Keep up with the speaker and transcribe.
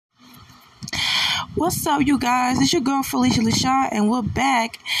What's up, you guys? It's your girl Felicia LaShawn, and we're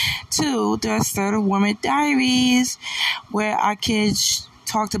back to the Assertive Woman Diaries, where our kids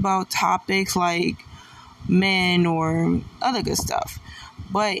talked about topics like men or other good stuff.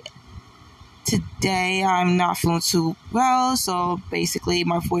 But today I'm not feeling too well, so basically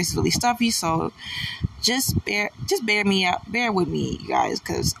my voice is really stuffy. So just bear with me, you guys,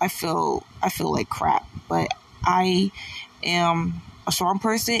 because I feel like crap. But I am a strong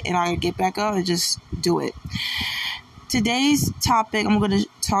person, and I get back up and just do it. Today's topic, I'm going to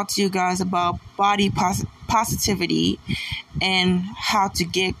talk to you guys about body positivity and how to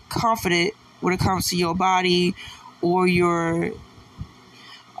get confident when it comes to your body or your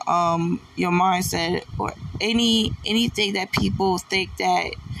mindset or anything that people think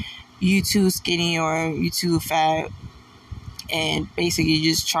that you too skinny or you too fat, and basically you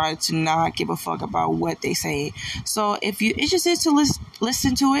just try to not give a fuck about what they say. So if you're interested to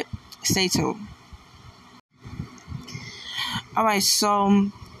listen to it, stay tuned. Alright,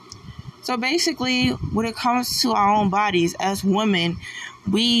 so basically when it comes to our own bodies as women,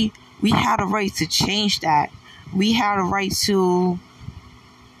 we have a right to change that. We have a right to,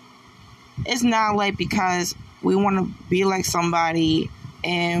 it's not like because we want to be like somebody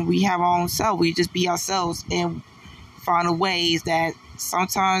and we have our own self, we just be ourselves and find ways that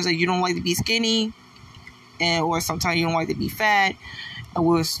sometimes you don't like to be skinny, or sometimes you don't like to be fat, and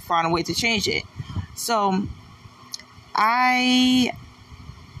we'll find a way to change it. So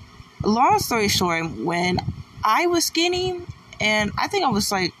long story short, when I was skinny, and I think I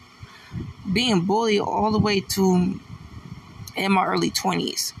was like being bullied all the way to in my early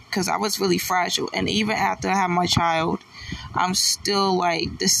 20s, because I was really fragile, and even after I had my child, I'm still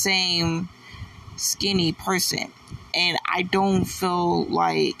like the same skinny person. And I don't feel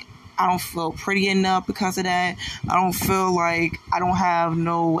pretty enough because of that. I don't feel like I don't have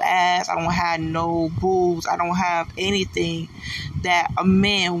no ass. I don't have no boobs. I don't have anything that a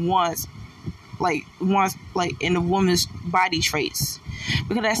man wants in a woman's body traits.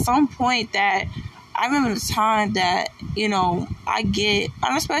 Because at some point that I remember the time that, I get,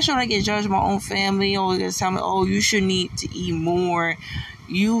 and especially when I get judged by my own family, always gonna tell me, oh, you should need to eat more.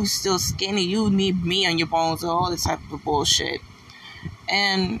 You still skinny, you need meat on your bones, and all this type of bullshit.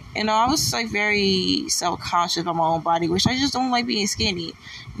 And, I was like very self-conscious about my own body, which I just don't like being skinny.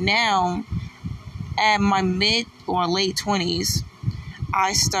 Now, at my mid or late 20s,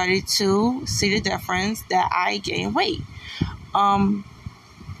 I started to see the difference that I gained weight.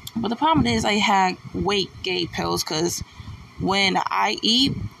 But the problem is I had weight gain pills, because when I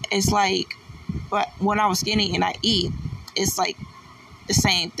eat, it's like, but when I was skinny and I eat, it's like the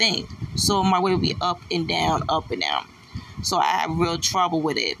same thing. So my weight would be up and down. So I had real trouble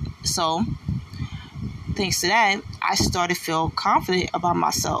with it. So thanks to that, I started to feel confident about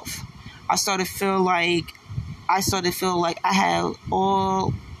myself. I started to feel like I had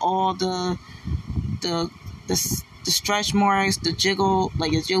all the stretch marks, the jiggle,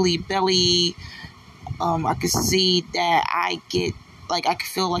 like a jelly belly. I could see that I could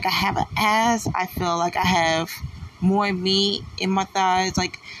feel like I have an ass. I feel like I have more meat in my thighs.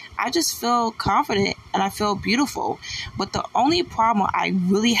 Like, I just feel confident and I feel beautiful. But the only problem I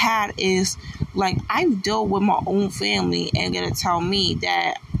really had is, like, I deal with my own family and gonna tell me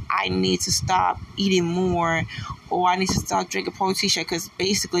that I need to stop eating more, or I need to stop drinking protein shake, because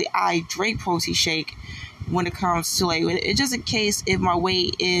basically I drink protein shake when it comes to, like, it's just in case if my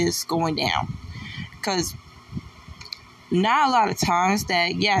weight is going down. Because not a lot of times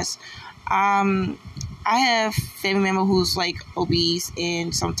that, yes, I have family member who's like obese,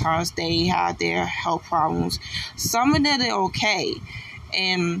 and sometimes they have their health problems. Some of them are okay,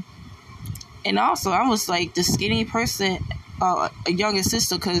 and also I was like the skinny person, a younger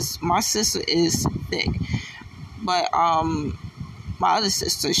sister, because my sister is thick, but my other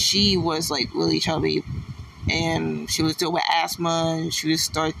sister, she was like really chubby, and she was dealing with asthma, and she was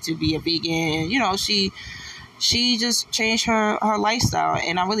starting to be a vegan. She just changed her lifestyle,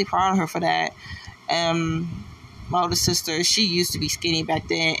 and I'm really proud of her for that. My older sister, she used to be skinny back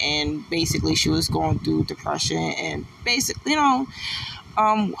then, and basically she was going through depression, and basically,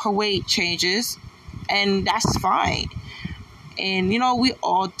 her weight changes, and that's fine. And, we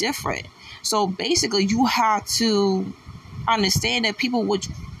all different. So basically you have to understand that people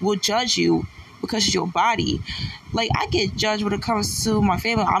would judge you because of your body. Like, I get judged when it comes to my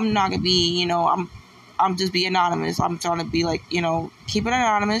family. I'm not gonna be, I'm just be anonymous. I'm trying to be like, keep it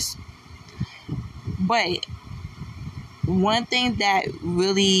anonymous. But one thing that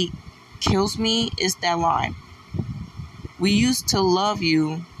really kills me is that line. We used to love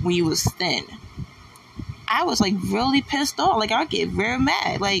you when you was thin. I was like really pissed off. Like, I get very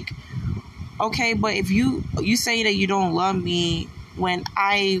mad. Like, Okay, but if you say that you don't love me when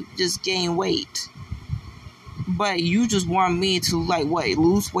I just gain weight, but you just want me to like what,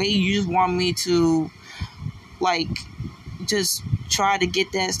 lose weight? You just want me to like just try to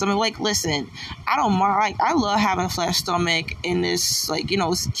get that stomach. Like, listen, I don't mind. Like, I love having a flat stomach and this, like, you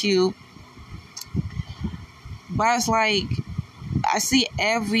know, it's cute. But it's like I see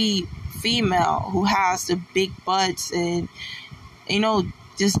every female who has the big butts and, you know,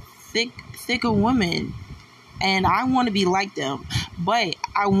 just thicker women, and I want to be like them, but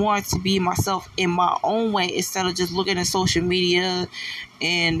I want to be myself in my own way instead of just looking at social media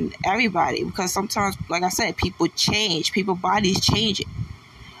and everybody, because sometimes, like I said, people change, people bodies change,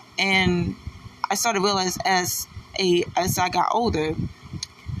 and I started to realize as I got older,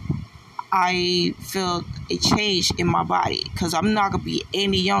 I feel a change in my body because I'm not gonna be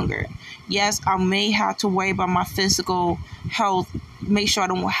any younger. Yes, I may have to worry about my physical health, make sure I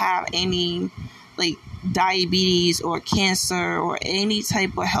don't have any like diabetes or cancer or any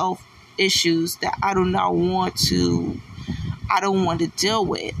type of health issues that I do not want to deal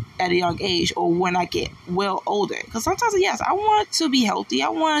with at a young age or when I get well older. Because sometimes, yes, I want to be healthy, I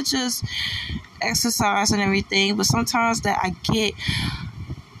want to just exercise and everything, but sometimes that I get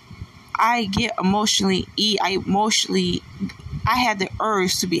emotionally I had the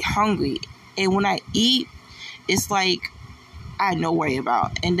urge to be hungry, and when I eat, it's like I had no worry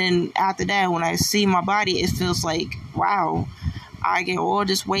about. And then after that, when I see my body, it feels like, wow, I get all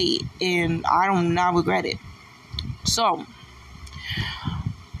this weight and I don't not regret it. So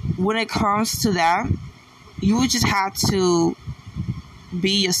when it comes to that, you would just have to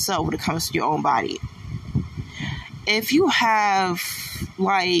be yourself when it comes to your own body. If you have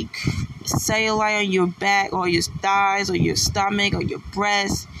like cellulite on your back or your thighs or your stomach or your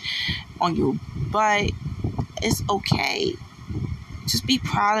breast, on your butt, it's okay. Just be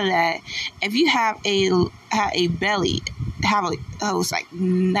proud of that. If you have a belly, it's like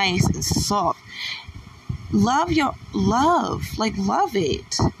nice and soft, love it.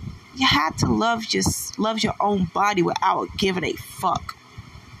 You have to love your own body without giving a fuck.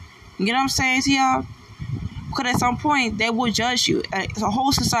 You know what I'm saying to y'all? Because at some point they will judge you. The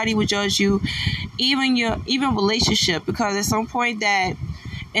whole society will judge you, even relationship. Because at some point that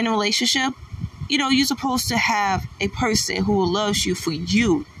in a relationship, you know, you're supposed to have a person who loves you for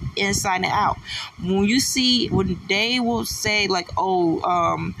you inside and out. When they will say like, oh,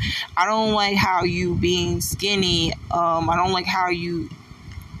 I don't like how you being skinny. I don't like how you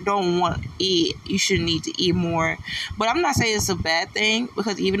don't want to eat. You should need to eat more. But I'm not saying it's a bad thing,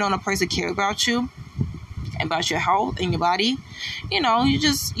 because even though a person cares about you, about your health and your body, you know, you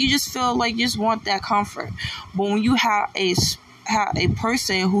just feel like you just want that comfort. But when you have a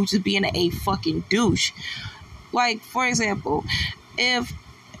person who's just being a fucking douche, like for example, if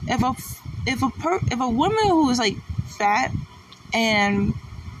a woman who is like fat and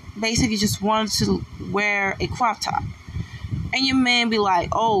basically just wanted to wear a crop top, and your man be like,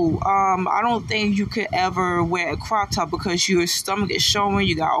 oh, I don't think you could ever wear a crop top because your stomach is showing,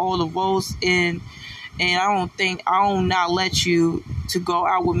 you got all the rolls in, and I don't not let you to go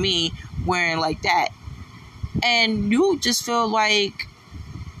out with me wearing like that. And you just feel like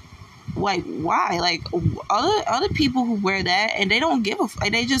why? Like other people who wear that and they don't give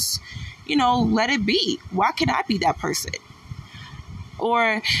they just, you know, let it be. Why can't I be that person?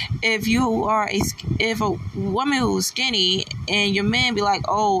 Or if a woman who's skinny and your man be like,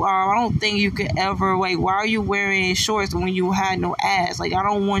 oh, I don't think you could ever, like, why are you wearing shorts when you had no ass? Like, I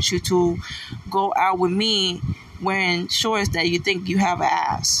don't want you to go out with me wearing shorts that you think you have an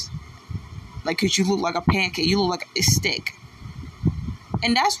ass. Like, because you look like a pancake, you look like a stick.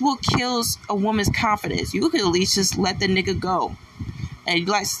 And that's what kills a woman's confidence. You could at least just let the nigga go. And you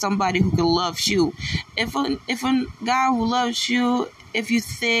like somebody who can love you. If a guy who loves you, if you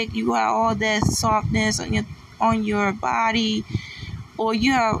thick, you got all that softness on your body, or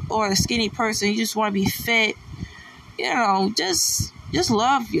a skinny person, you just want to be fit, you know, just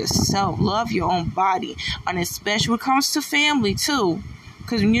love yourself, love your own body, and especially when it comes to family too,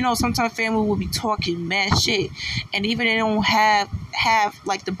 because you know sometimes family will be talking mad shit, and even they don't have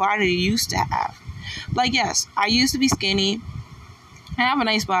like the body they used to have. Like, yes, I used to be skinny, I have a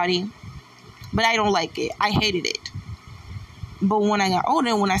nice body, but I don't like it. I hated it. But when I got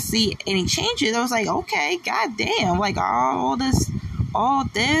older, when I see any changes, I was like, okay, goddamn, like all this,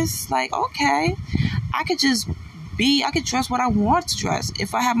 like, okay, I could dress what I want to dress.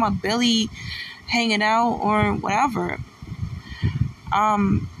 If I have my belly hanging out or whatever.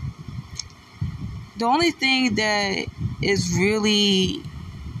 The only thing that is really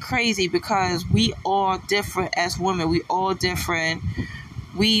crazy, because we all different as women, we all different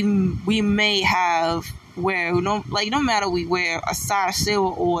we may have no matter we wear a size 0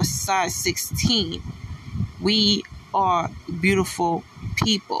 or a size 16, we are beautiful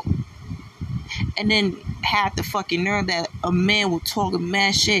people. And then have the fucking nerve that a man will talk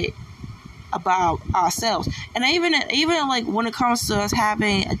mad shit about ourselves. And even like when it comes to us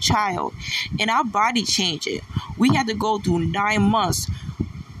having a child and our body changing, we had to go through 9 months,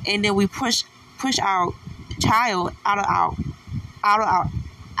 and then we push our child out of our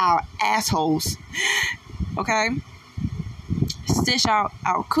assholes. Okay, stitch out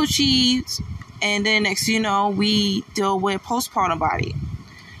our coochies, and then next thing you know, we deal with postpartum body.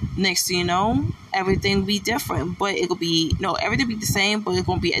 Next thing you know, everything be different, but it'll be everything be the same, but it's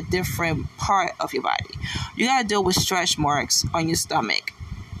gonna be a different part of your body. You gotta deal with stretch marks on your stomach,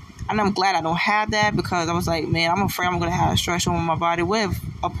 and I'm glad I don't have that, because I was like, man, I'm afraid I'm gonna have a stretch on my body with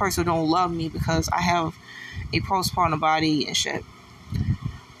a person who don't love me because I have a postpartum body and shit.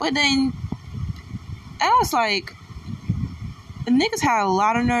 But then I was like, the niggas had a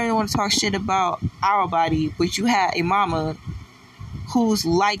lot of nerve to want to talk shit about our body, but you had a mama who's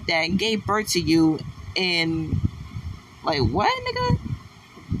like that and gave birth to you, and like, what, nigga?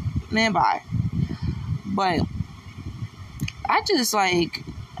 Man, bye. But I just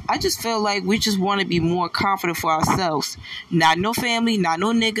feel like we just want to be more confident for ourselves. Not no family, not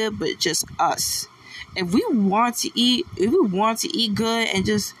no nigga, but just us. If we want to eat good and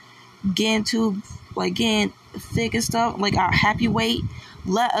just getting thick and stuff, like our happy weight,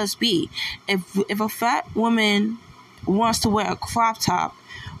 let us be. If a fat woman wants to wear a crop top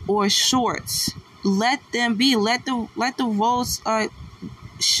or shorts, let them be. Let the roles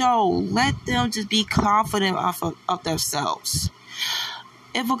show. Let them just be confident of themselves.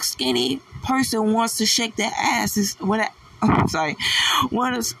 If a skinny person wants to shake their ass, if a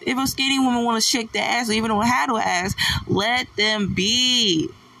skinny woman want to shake their ass or even don't have no ass, let them be.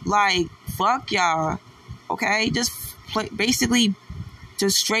 Like, fuck y'all. Okay? Just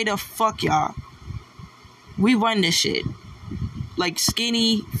straight up fuck y'all. We run this shit. Like,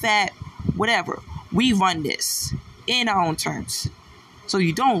 skinny, fat, whatever. We run this in our own terms. So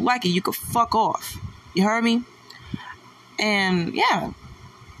you don't like it, you can fuck off. You heard me? And yeah,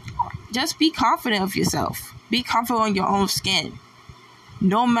 just be confident of yourself. Be confident on your own skin.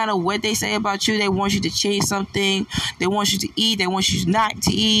 No matter what they say about you, they want you to change something. They want you to eat. They want you not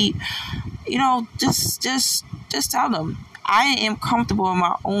to eat. Just tell them, I am comfortable in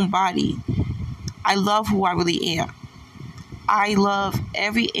my own body. I love who I really am. I love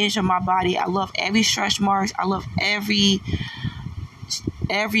every inch of my body. I love every stretch marks. I love every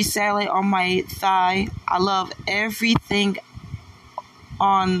cellulite on my thigh. I love everything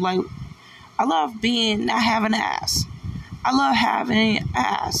on, like, I love not having an ass. I love having an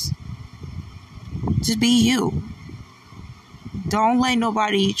ass. Just be you. Don't let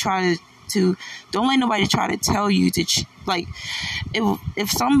nobody try to tell you to like, if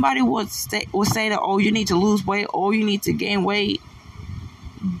somebody would say that, oh, you need to lose weight, or you need to gain weight,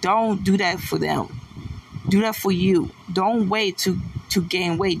 don't do that for them. Do that for you. Don't wait to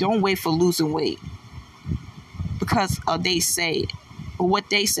gain weight. Don't wait for losing weight because they say or what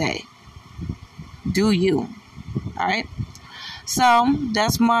they say. Do you? All right. So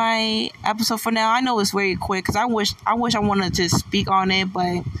that's my episode for now. I know it's very quick because I wish I wanted to speak on it,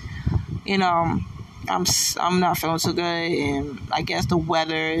 but I'm not feeling so good, and I guess the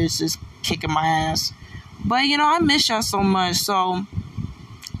weather is just kicking my ass. But I miss y'all so much, so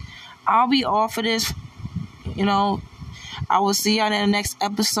I'll be off of this. I will see y'all in the next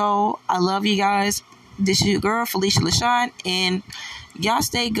episode. I love you guys. This is your girl, Felicia LaShawn, and y'all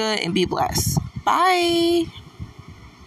stay good and be blessed. Bye.